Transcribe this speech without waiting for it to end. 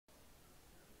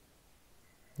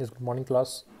Yes, good morning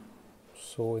class.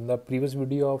 So in the previous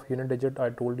video of unit digit, I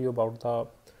told you about the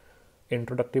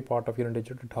introductory part of unit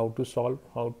digit, how to solve,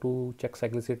 how to check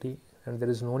cyclicity, and there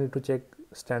is no need to check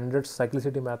standard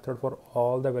cyclicity method for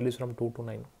all the values from 2 to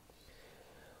 9.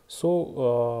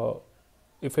 So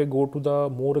if I go to the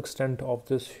more extent of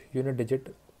this unit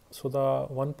digit, so the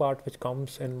one part which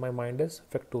comes in my mind is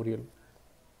factorial.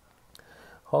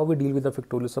 How we deal with the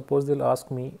factorial? Suppose they'll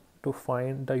ask me to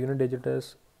find the unit digit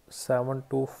as 7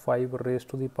 to 5 raised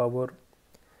to the power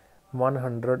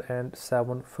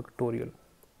 107 factorial.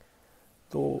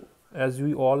 So as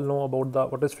we all know about the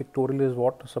what is factorial is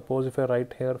what. Suppose if I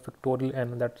write here factorial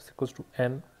n, that is equals to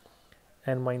n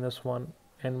minus 1,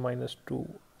 n minus 2,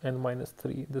 n minus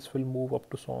 3, this will move up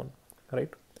to so on,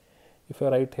 right? If I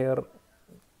write here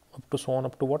up to so on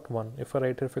up to what, 1. If I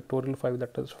write here factorial 5,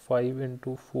 that is 5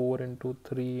 into 4 into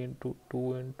 3 into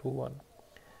 2 into 1.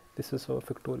 This is our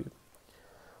factorial.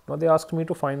 Now they asked me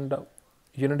to find the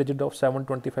unit digit of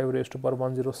 725 raised to power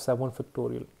 107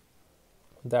 factorial.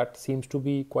 That seems to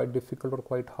be quite difficult or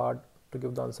quite hard to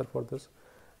give the answer for this,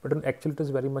 but in actual it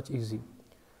is very much easy.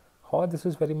 How this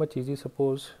is very much easy?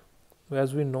 Suppose,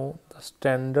 as we know, the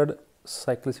standard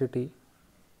cyclicity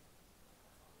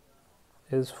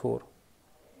is 4,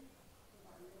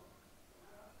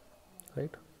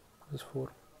 right? Is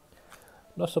 4.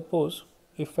 Now suppose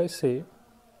if I say,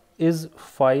 is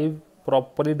 5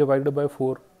 properly divided by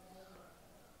 4?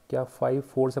 क्या 5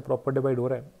 4 से proper divide हो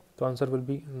रहा है? तो answer will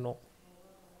be no.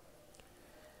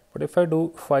 But if I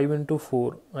do 5 into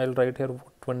 4, I'll write here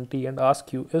 20 and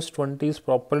ask you, is 20 is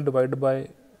properly divided by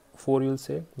 4? You'll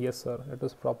say, yes sir, it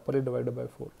is properly divided by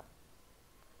 4,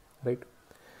 right?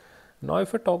 Now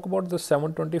if I talk about the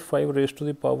 725 raised to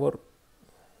the power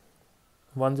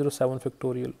 107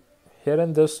 factorial, here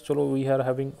in this, chalo, we are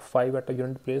having 5 at a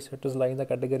unit place. It is lying in the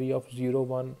category of 0,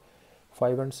 1,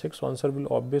 5 and 6. So answer will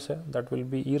obvious hai, that will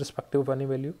be irrespective of any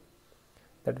value.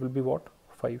 That will be what?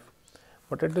 5.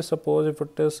 But it is suppose if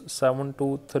it is 7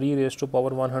 to 3 raised to power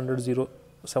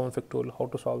 107 factorial, how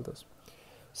to solve this?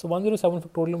 So 107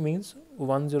 factorial means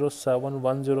 107,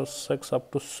 106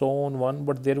 up to so on 1,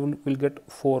 but there we'll get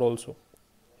 4 also.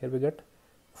 Here we get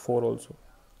 4 also.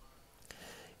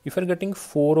 If you are getting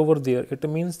 4 over there, it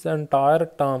means the entire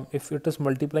term, if it is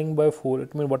multiplying by 4,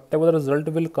 it means whatever the result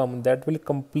will come, that will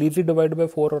completely divide by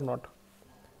 4 or not?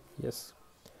 Yes,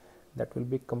 that will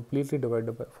be completely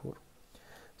divided by 4.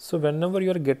 So whenever you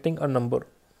are getting a number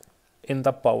in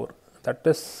the power that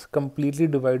is completely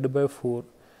divided by 4,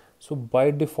 so by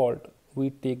default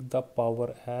we take the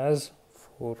power as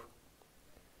 4.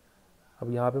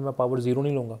 अब यहाँ पे मैं power 0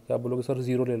 नहीं लूँगा, क्या बोलोगे sir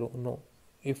 0 ले लो? No,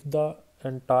 if the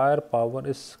entire power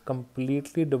is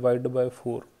completely divided by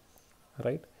 4,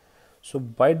 right? So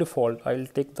by default I'll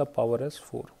take the power as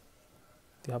 4.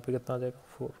 यहाँ पे कितना आ जाएगा?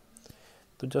 4.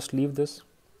 तो just leave this.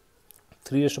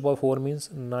 3 raised to power 4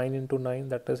 means 9 into 9,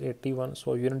 that is 81.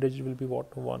 So unit digit will be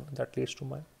what? 1. That leads to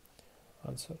my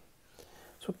answer.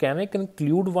 So can I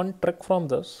conclude one trick from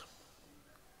this?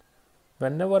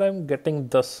 Whenever I'm getting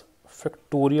this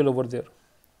factorial over there,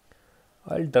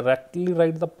 I'll directly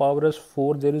write the power as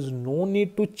 4. There is no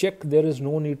need to check, there is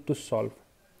no need to solve.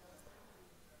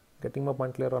 Getting my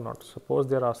point clear or not? Suppose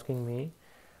they are asking me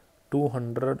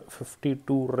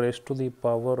 252 raised to the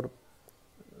power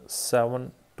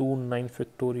 729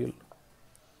 factorial.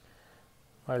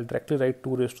 I'll directly write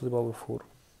 2 raised to the power 4.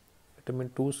 It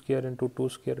means 2 square into 2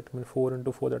 square, it means 4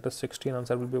 into 4, that is 16.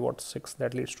 Answer will be what? 6.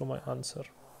 That leads to my answer.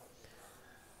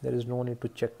 There is no need to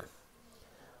check.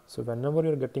 So whenever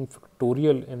you are getting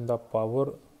factorial in the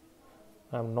power,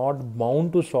 I am not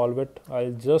bound to solve it.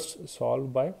 I'll just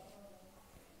solve by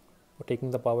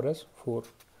taking the power as 4.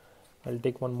 I'll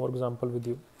take one more example with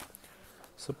you.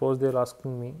 Suppose they are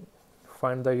asking me,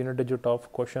 find the unit digit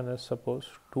of question is suppose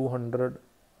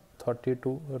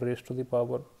 232 raised to the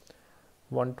power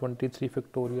 123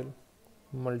 factorial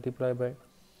multiply by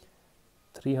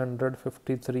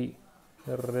 353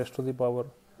 raised to the power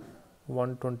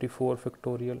 124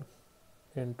 factorial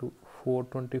into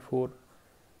 424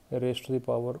 raised to the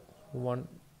power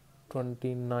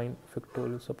 129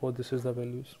 factorial. Suppose this is the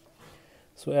values.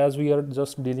 So as we are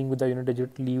just dealing with the unit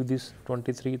digit, leave this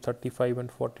 23, 35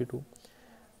 and 42.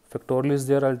 Factorial is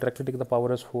there, I'll directly take the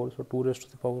power as 4. So 2 raised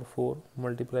to the power 4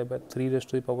 multiply by 3 raised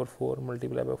to the power 4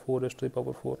 multiply by 4 raised to the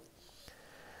power 4.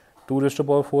 2 raised to the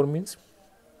power 4 means,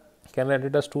 can I write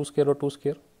it as 2 square or 2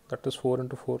 square? That is 4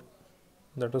 into 4.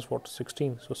 That is what?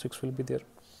 16. So 6 will be there.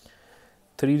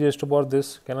 3 raised to power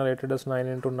this, can I write it as 9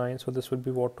 into 9? So this will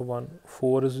be what? 1.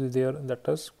 4 is there, that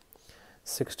is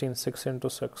 16. 6 into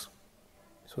 6.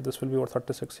 So this will be what?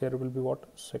 36. Here will be what?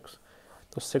 6.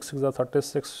 So 6 is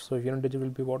 36. So unit digit will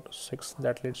be what? 6.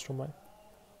 That leads to my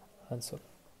answer.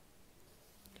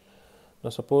 Now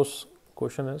suppose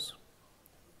question is,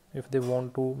 if they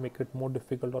want to make it more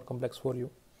difficult or complex for you,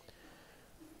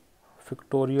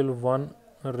 factorial 1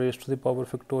 raised to the power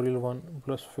factorial 1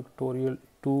 plus factorial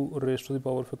 2 raised to the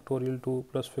power factorial 2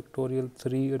 plus factorial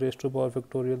 3 raised to the power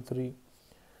factorial 3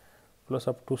 plus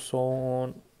up to so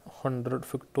on 100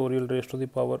 factorial raised to the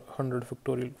power 100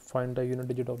 factorial. Find the unit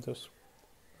digit of this,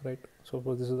 right? So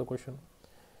this is the question.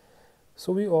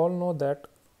 So we all know that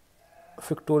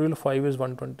factorial 5 is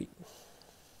 120.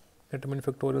 It means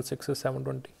factorial 6 is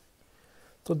 720.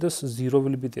 So this 0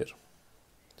 will be there.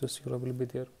 This 0 will be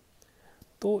there.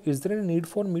 So is there any need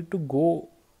for me to go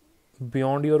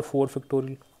beyond your 4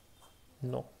 factorial?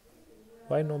 No.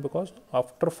 Why no? Because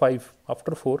after 5,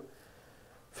 after 4,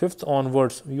 5th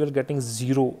onwards, you are getting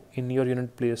 0 in your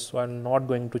unit place. So I'm not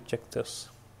going to check this.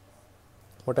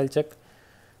 What I'll check?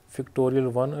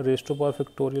 Factorial 1 raised to power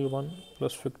factorial 1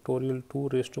 plus factorial 2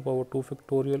 raised to power 2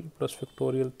 factorial plus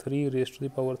factorial 3 raised to the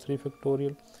power 3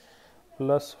 factorial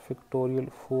plus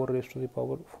factorial 4 raised to the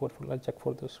power 4. I'll check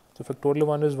for this. So factorial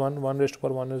 1 is 1, 1 raised to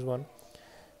power 1 is 1.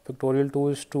 Factorial 2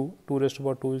 is 2, 2 raised to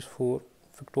power 2 is 4.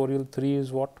 Factorial 3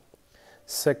 is what?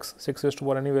 6, 6 raised to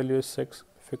power any value is 6.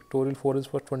 Factorial 4 is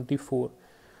for 24.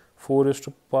 4 raised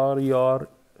to power your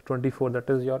 24, that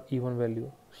is your even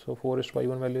value. So 4 raised to power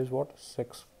even value is what?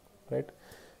 6, right?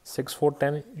 6, 4,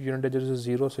 10, unit digit is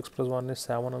 0, 6 plus 1 is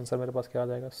 7. Answer मेरे पास क्या आ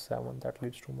जाएगा? 7. That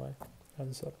leads to my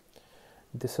answer.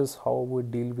 This is how we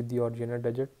deal with your unit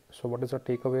digit. So what is the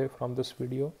takeaway from this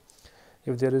video?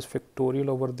 If there is factorial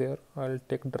over there, I'll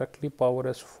take directly power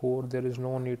as 4. There is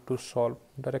no need to solve.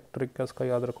 Direct trick का इसका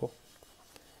याद रखो.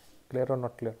 Clear or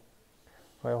not clear?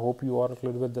 I hope you are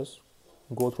clear with this.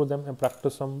 Go through them and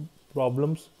practice some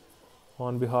problems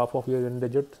on behalf of your unit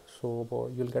digit.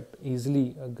 So you'll get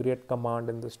easily a great command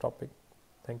in this topic.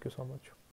 Thank you so much.